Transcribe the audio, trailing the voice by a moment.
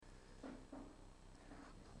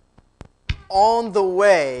On the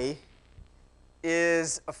way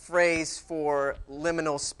is a phrase for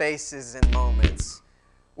liminal spaces and moments.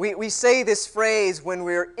 We say this phrase when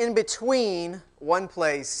we're in between one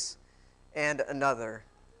place and another.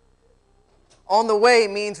 On the way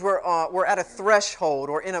means we're at a threshold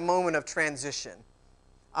or in a moment of transition.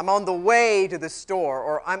 I'm on the way to the store,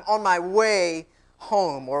 or I'm on my way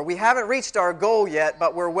home, or we haven't reached our goal yet,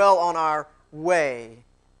 but we're well on our way.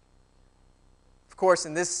 Of course,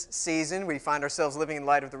 in this season, we find ourselves living in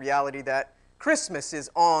light of the reality that Christmas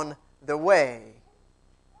is on the way.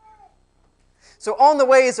 So on the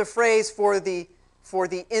way is a phrase for the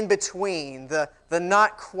in-between, the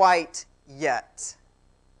not quite yet.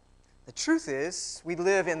 The truth is, we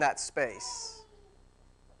live in that space.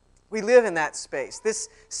 We live in that space. This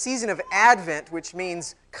season of Advent, which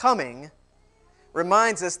means coming,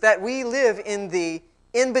 reminds us that we live in the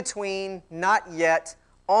in-between, not yet,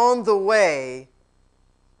 on the way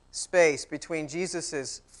space between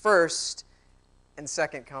Jesus' first and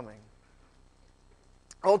second coming.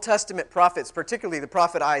 Old Testament prophets, particularly the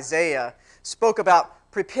prophet Isaiah, spoke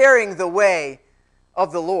about preparing the way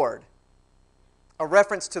of the Lord, a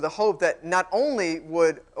reference to the hope that not only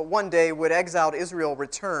would one day would exiled Israel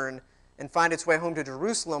return and find its way home to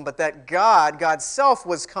Jerusalem, but that God's self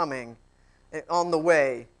was coming on the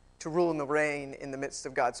way to rule and reign in the midst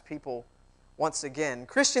of God's people once again.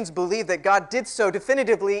 Christians believe that God did so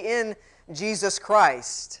definitively in Jesus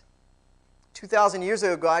Christ. 2,000 years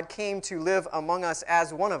ago, God came to live among us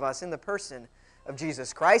as one of us in the person of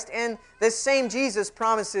Jesus Christ, and this same Jesus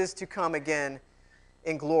promises to come again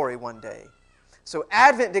in glory one day. So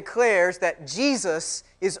Advent declares that Jesus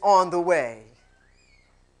is on the way.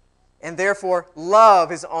 And therefore,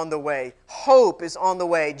 love is on the way, hope is on the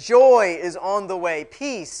way, joy is on the way,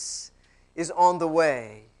 peace is on the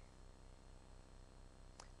way.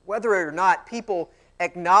 Whether or not people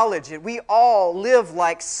acknowledge it, we all live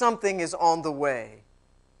like something is on the way.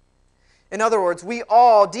 In other words, we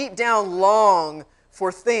all deep down long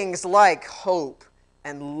for things like hope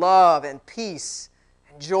and love and peace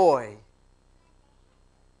and joy.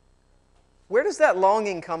 Where does that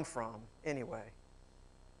longing come from, anyway?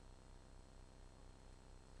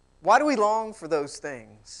 Why do we long for those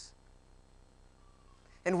things?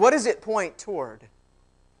 And what does it point toward?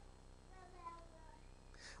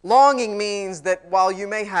 Longing means that while you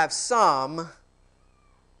may have some,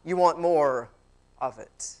 you want more of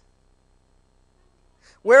it.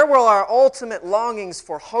 Where will our ultimate longings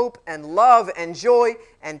for hope and love and joy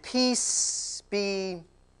and peace be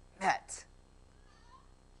met?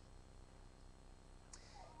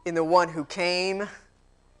 In the one who came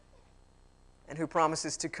and who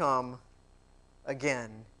promises to come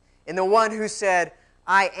again. In the one who said,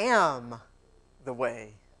 I am the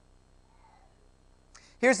way.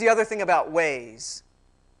 Here's the other thing about ways.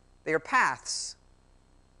 They are paths.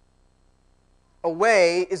 A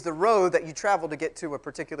way is the road that you travel to get to a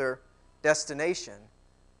particular destination.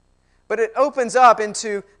 But it opens up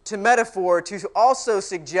into metaphor to also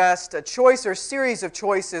suggest a choice or series of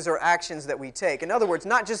choices or actions that we take. In other words,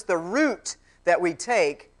 not just the route that we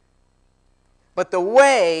take, but the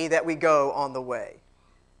way that we go on the way.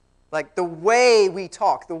 Like the way we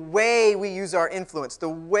talk, the way we use our influence, the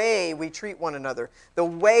way we treat one another, the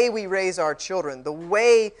way we raise our children, the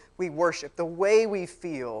way we worship, the way we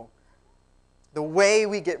feel, the way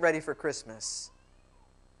we get ready for Christmas.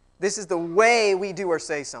 This is the way we do or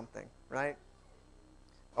say something, right?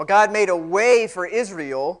 Well, God made a way for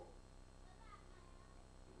Israel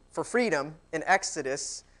for freedom in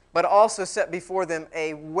Exodus, but also set before them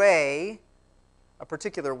a way, a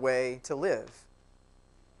particular way to live.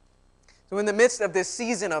 So in the midst of this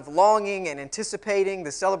season of longing and anticipating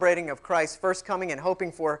the celebrating of Christ's first coming and hoping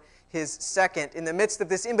for His second, in the midst of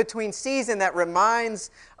this in-between season that reminds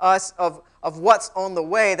us of what's on the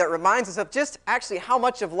way, that reminds us of just actually how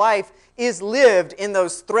much of life is lived in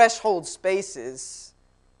those threshold spaces,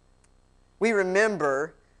 we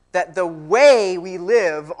remember that the way we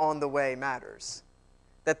live on the way matters.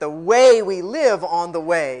 That the way we live on the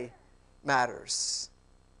way matters.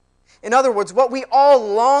 In other words, what we all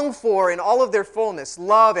long for in all of their fullness,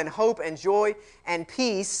 love and hope and joy and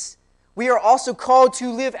peace, we are also called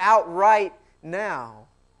to live out right now.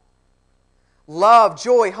 Love,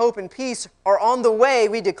 joy, hope, and peace are on the way,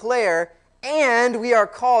 we declare, and we are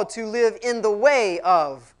called to live in the way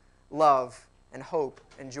of love and hope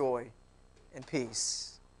and joy and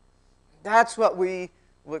peace. That's what we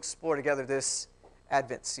will explore together this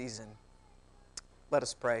Advent season. Let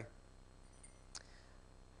us pray.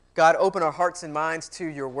 God, open our hearts and minds to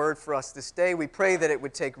your word for us this day. We pray that it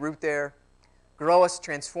would take root there, grow us,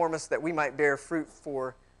 transform us, that we might bear fruit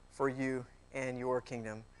for you and your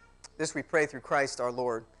kingdom. This we pray through Christ our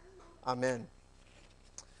Lord. Amen.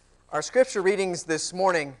 Our scripture readings this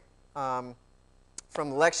morning from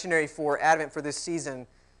the lectionary for Advent for this season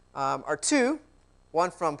are two. One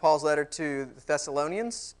from Paul's letter to the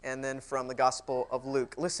Thessalonians, and then from the Gospel of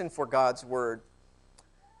Luke. Listen for God's word.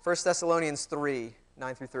 1 Thessalonians 3,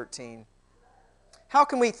 9 through 13. How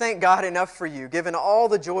can we thank God enough for you, given all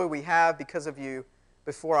the joy we have because of you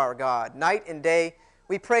before our God? Night and day,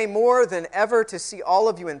 we pray more than ever to see all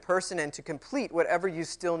of you in person and to complete whatever you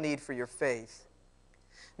still need for your faith.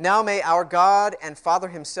 Now may our God and Father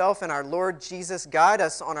himself and our Lord Jesus guide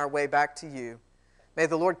us on our way back to you. May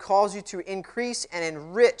the Lord cause you to increase and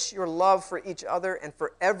enrich your love for each other and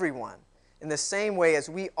for everyone in the same way as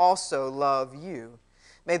we also love you.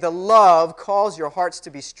 May the love cause your hearts to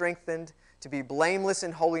be strengthened, to be blameless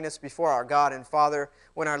in holiness before our God and Father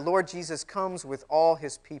when our Lord Jesus comes with all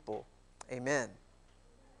his people. Amen.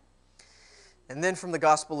 And then from the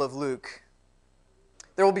Gospel of Luke.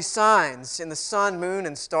 There will be signs in the sun, moon,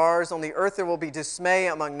 and stars. On the earth there will be dismay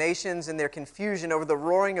among nations in their confusion over the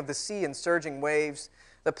roaring of the sea and surging waves.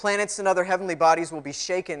 The planets and other heavenly bodies will be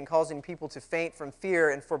shaken, causing people to faint from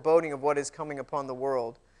fear and foreboding of what is coming upon the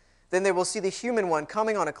world. Then they will see the human one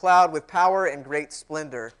coming on a cloud with power and great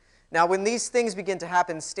splendor. Now when these things begin to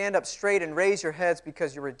happen, stand up straight and raise your heads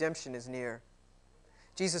because your redemption is near.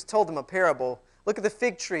 Jesus told them a parable. Look at the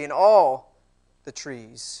fig tree and all the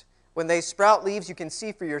trees. When they sprout leaves, you can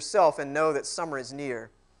see for yourself and know that summer is near.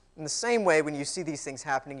 In the same way, when you see these things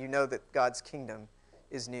happening, you know that God's kingdom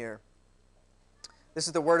is near. This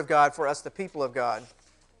is the word of God for us, the people of God.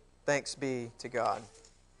 Thanks be to God.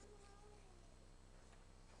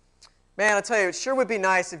 Man, I tell you, it sure would be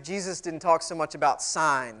nice if Jesus didn't talk so much about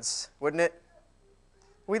signs, wouldn't it?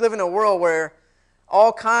 We live in a world where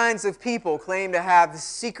all kinds of people claim to have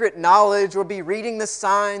secret knowledge or be reading the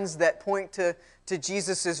signs that point to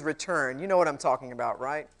Jesus' return. You know what I'm talking about,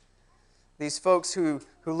 right? These folks who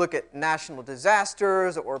look at national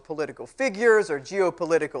disasters or political figures or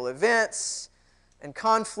geopolitical events and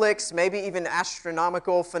conflicts, maybe even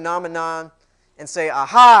astronomical phenomenon, and say,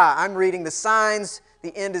 aha, I'm reading the signs,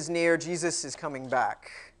 the end is near, Jesus is coming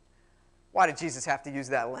back. Why did Jesus have to use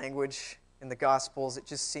that language in the Gospels? It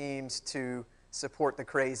just seems to support the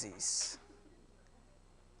crazies.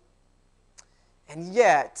 And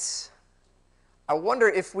yet, I wonder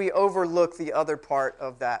if we overlook the other part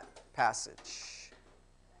of that passage.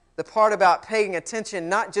 The part about paying attention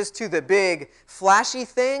not just to the big, flashy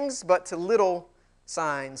things, but to little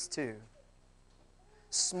signs too.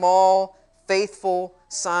 Small, faithful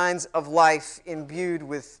signs of life imbued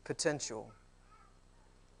with potential.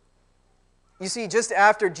 You see, just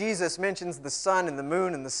after Jesus mentions the sun and the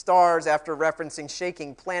moon and the stars, after referencing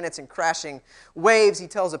shaking planets and crashing waves, he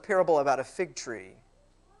tells a parable about a fig tree.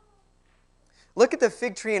 Look at the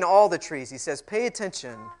fig tree and all the trees. He says, pay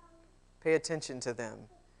attention to them.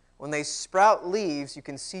 When they sprout leaves, you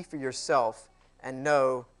can see for yourself and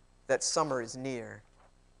know that summer is near.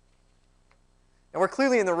 And we're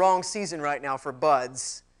clearly in the wrong season right now for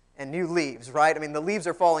buds and new leaves, right? I mean, the leaves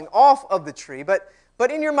are falling off of the tree, but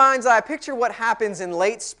in your mind's eye, picture what happens in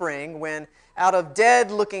late spring when out of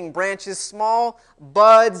dead-looking branches, small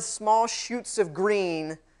buds, small shoots of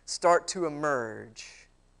green start to emerge.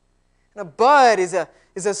 And a bud is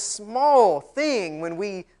a small thing when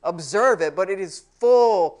we observe it, but it is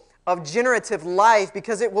full of generative life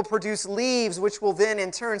because it will produce leaves which will then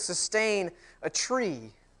in turn sustain a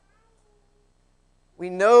tree. We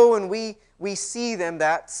know when we see them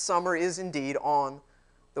that summer is indeed on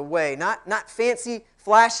the way. Not fancy,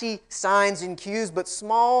 flashy signs and cues, but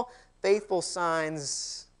small, faithful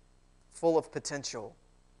signs full of potential.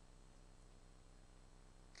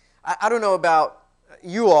 I don't know about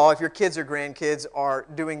you all, if your kids or grandkids are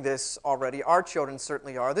doing this already. Our children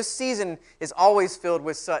certainly are. This season is always filled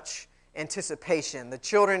with such anticipation. The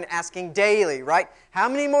children asking daily, right? How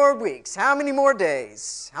many more weeks? How many more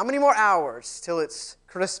days? How many more hours till it's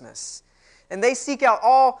Christmas? And they seek out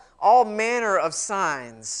all manner of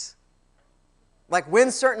signs. Like when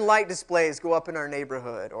certain light displays go up in our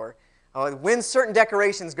neighborhood, or when certain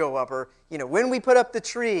decorations go up, or when we put up the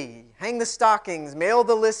tree, hang the stockings, mail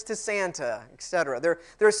the list to Santa, etc. There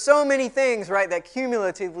are so many things, right, that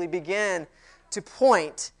cumulatively begin to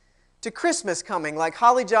point to Christmas coming, like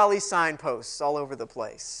holly jolly signposts all over the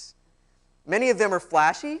place. Many of them are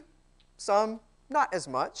flashy, some not as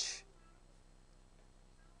much.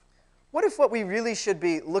 What if what we really should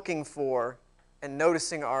be looking for and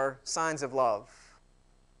noticing are signs of love?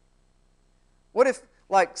 What if,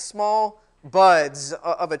 like small buds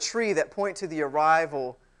of a tree that point to the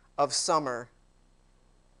arrival of summer,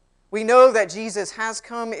 We know that Jesus has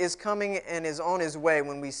come, is coming, and is on his way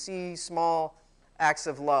when we see small acts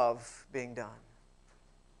of love being done.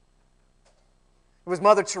 It was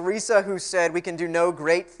Mother Teresa who said, "We can do no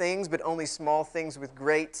great things, but only small things with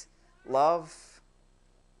great love."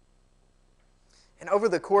 And over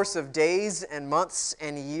the course of days and months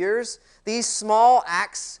and years, these small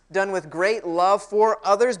acts done with great love for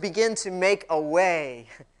others begin to make a way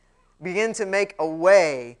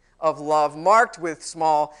of love, marked with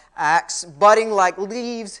small acts, budding like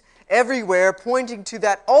leaves everywhere, pointing to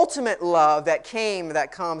that ultimate love that came,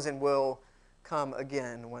 that comes, and will come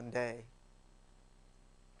again one day.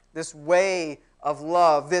 This way of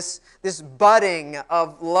love, this budding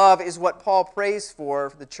of love is what Paul prays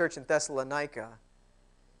for the church in Thessalonica.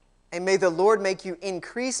 And may the Lord make you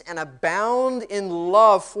increase and abound in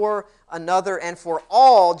love for another and for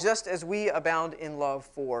all, just as we abound in love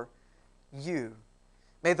for you.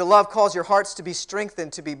 May the love cause your hearts to be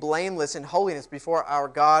strengthened, to be blameless in holiness before our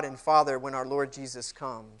God and Father when our Lord Jesus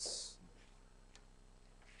comes.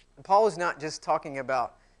 And Paul is not just talking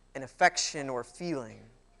about an affection or feeling.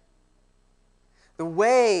 The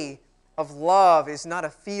way of love is not a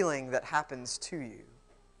feeling that happens to you.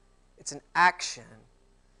 It's an action.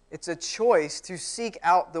 It's a choice to seek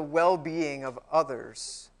out the well-being of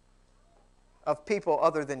others, of people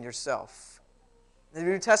other than yourself. The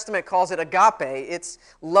New Testament calls it agape. It's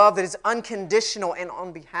love that is unconditional and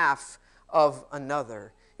on behalf of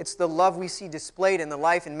another. It's the love we see displayed in the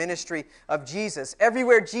life and ministry of Jesus.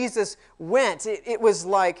 Everywhere Jesus went, it was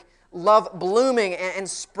like love blooming and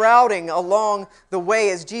sprouting along the way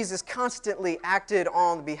as Jesus constantly acted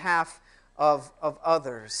on behalf of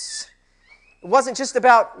others. It wasn't just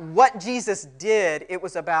about what Jesus did, it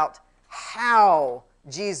was about how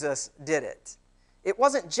Jesus did it. It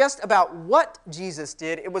wasn't just about what Jesus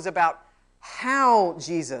did, it was about how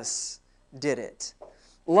Jesus did it.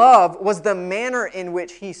 Love was the manner in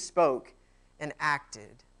which he spoke and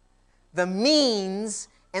acted. The means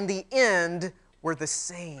and the end were the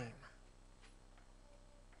same.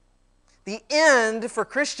 The end for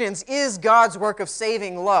Christians is God's work of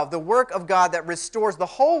saving love, the work of God that restores the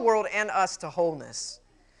whole world and us to wholeness.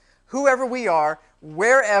 Whoever we are,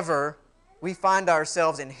 wherever we find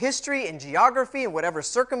ourselves in history, in geography, in whatever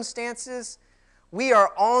circumstances, we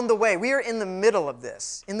are on the way. We are in the middle of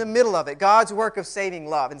this, in the middle of it, God's work of saving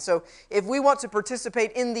love. And so if we want to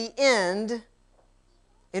participate in the end,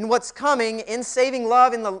 in what's coming, in saving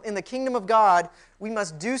love in the kingdom of God, we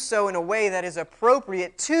must do so in a way that is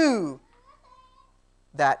appropriate to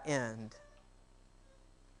that end.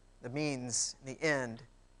 The means, the end,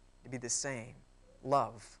 to be the same.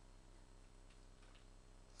 Love.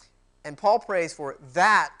 And Paul prays for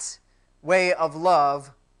that way of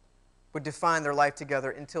love would define their life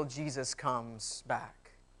together until Jesus comes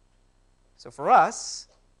back. So for us,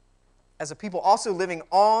 as a people also living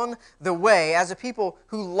on the way, as a people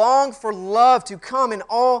who long for love to come in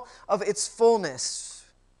all of its fullness,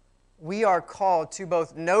 we are called to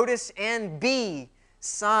both notice and be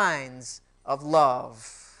signs of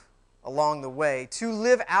love along the way, to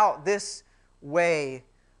live out this way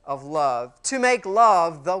of love, to make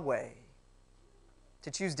love the way, to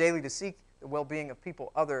choose daily to seek the well-being of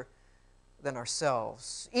people other than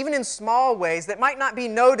ourselves, even in small ways that might not be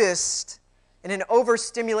noticed in an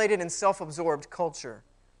overstimulated and self-absorbed culture,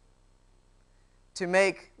 to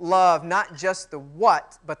make love not just the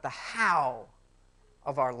what, but the how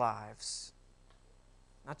of our lives.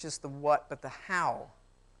 Not just the what, but the how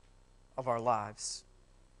of our lives.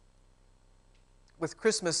 With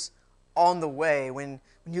Christmas on the way, when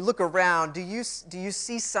you look around, do you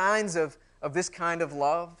see signs of this kind of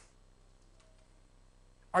love?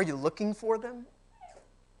 Are you looking for them?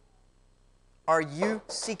 Are you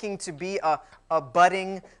seeking to be a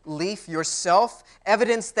budding leaf yourself?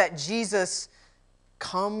 Evidence that Jesus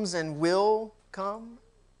comes and will come?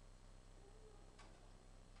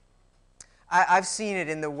 I've seen it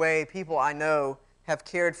in the way people I know have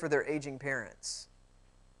cared for their aging parents.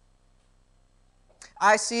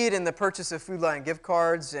 I see it in the purchase of Food Lion gift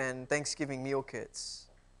cards and Thanksgiving meal kits.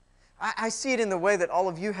 I see it in the way that all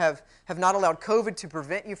of you have not allowed COVID to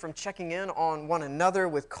prevent you from checking in on one another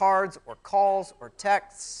with cards or calls or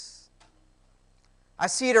texts. I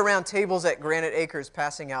see it around tables at Granite Acres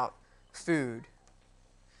passing out food.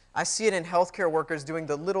 I see it in healthcare workers doing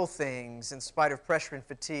the little things in spite of pressure and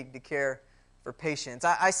fatigue to care for patients.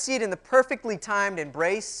 I see it in the perfectly timed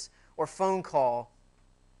embrace or phone call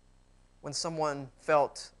when someone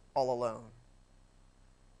felt all alone.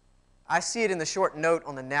 I see it in the short note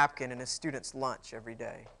on the napkin in a student's lunch every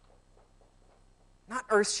day. Not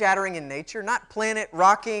earth-shattering in nature, not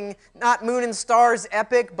planet-rocking, not moon and stars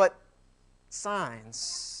epic, but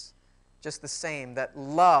signs just the same, that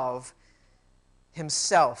love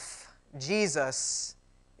himself, Jesus,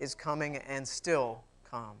 is coming and still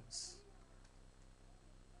comes.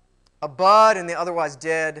 A bud in the otherwise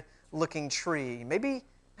dead-looking tree, maybe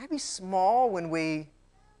small when we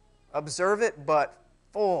observe it, but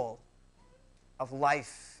full of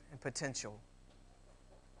life and potential.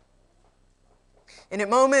 And at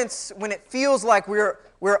moments when it feels like we're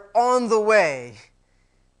on the way,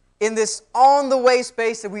 in this on-the-way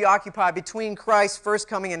space that we occupy between Christ's first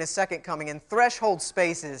coming and His second coming, in threshold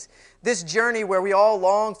spaces, this journey where we all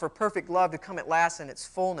long for perfect love to come at last in its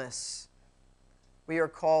fullness, we are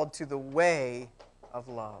called to the way of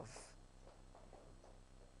love.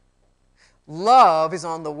 Love is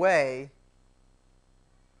on the way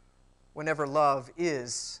whenever love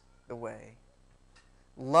is the way.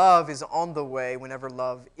 Love is on the way whenever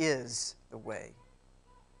love is the way.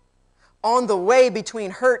 On the way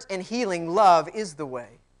between hurt and healing, love is the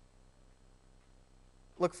way.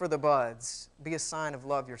 Look for the buds. Be a sign of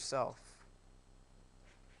love yourself.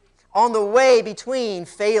 On the way between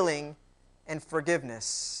failing and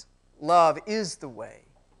forgiveness, love is the way.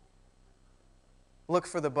 Look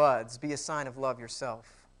for the buds. Be a sign of love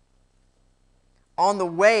yourself. On the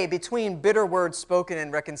way between bitter words spoken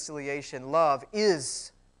and reconciliation, love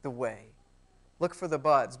is the way. Look for the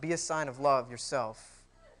buds. Be a sign of love yourself.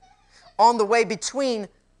 On the way between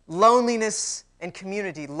loneliness and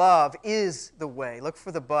community, love is the way. Look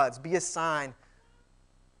for the buds. Be a sign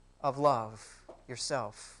of love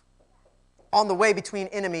yourself. On the way between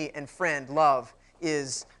enemy and friend, love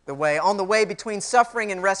is the way. On the way between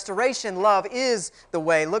suffering and restoration, love is the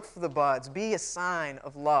way. Look for the buds. Be a sign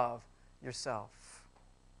of love yourself.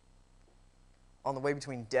 On the way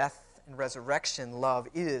between death and resurrection, love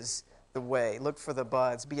is the way. Look for the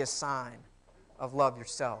buds. Be a sign of love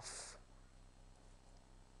yourself.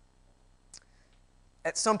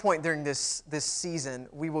 At some point during this season,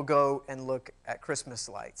 we will go and look at Christmas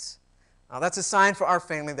lights. That's a sign for our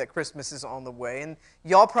family that Christmas is on the way. And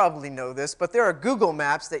y'all probably know this, but there are Google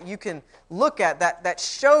Maps that you can look at that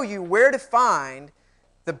show you where to find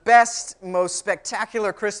the best, most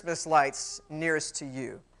spectacular Christmas lights nearest to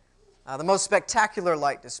you. The most spectacular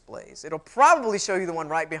light displays. It'll probably show you the one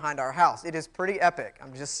right behind our house. It is pretty epic,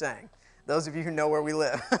 I'm just saying. Those of you who know where we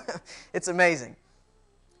live. It's amazing.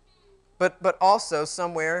 But also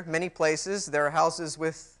somewhere, many places, there are houses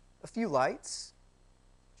with a few lights,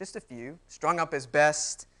 just a few, strung up as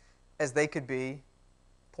best as they could be,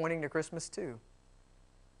 pointing to Christmas too.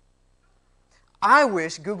 I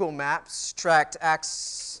wish Google Maps tracked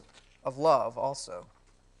acts of love also.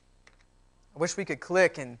 I wish we could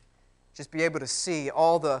click and just be able to see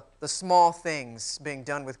all the small things being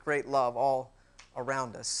done with great love all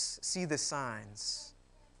around us. See the signs.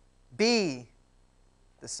 Be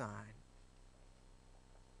the sign.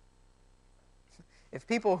 If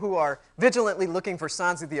people who are vigilantly looking for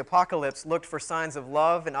signs of the apocalypse looked for signs of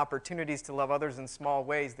love and opportunities to love others in small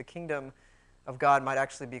ways, the kingdom of God might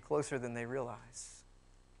actually be closer than they realize.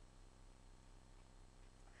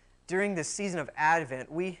 During this season of Advent,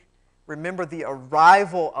 we remember the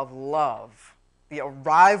arrival of love,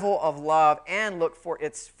 and look for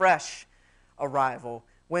its fresh arrival.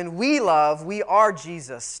 When we love, we are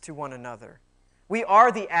Jesus to one another. We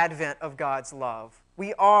are the advent of God's love.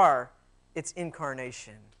 We are its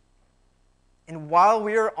incarnation. And while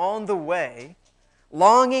we are on the way,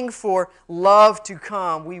 longing for love to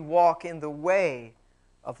come, we walk in the way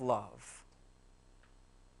of love.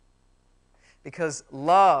 Because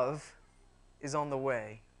love is on the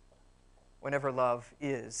way whenever love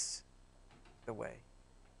is the way.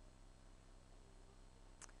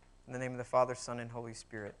 In the name of the Father, Son, and Holy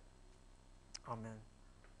Spirit. Amen.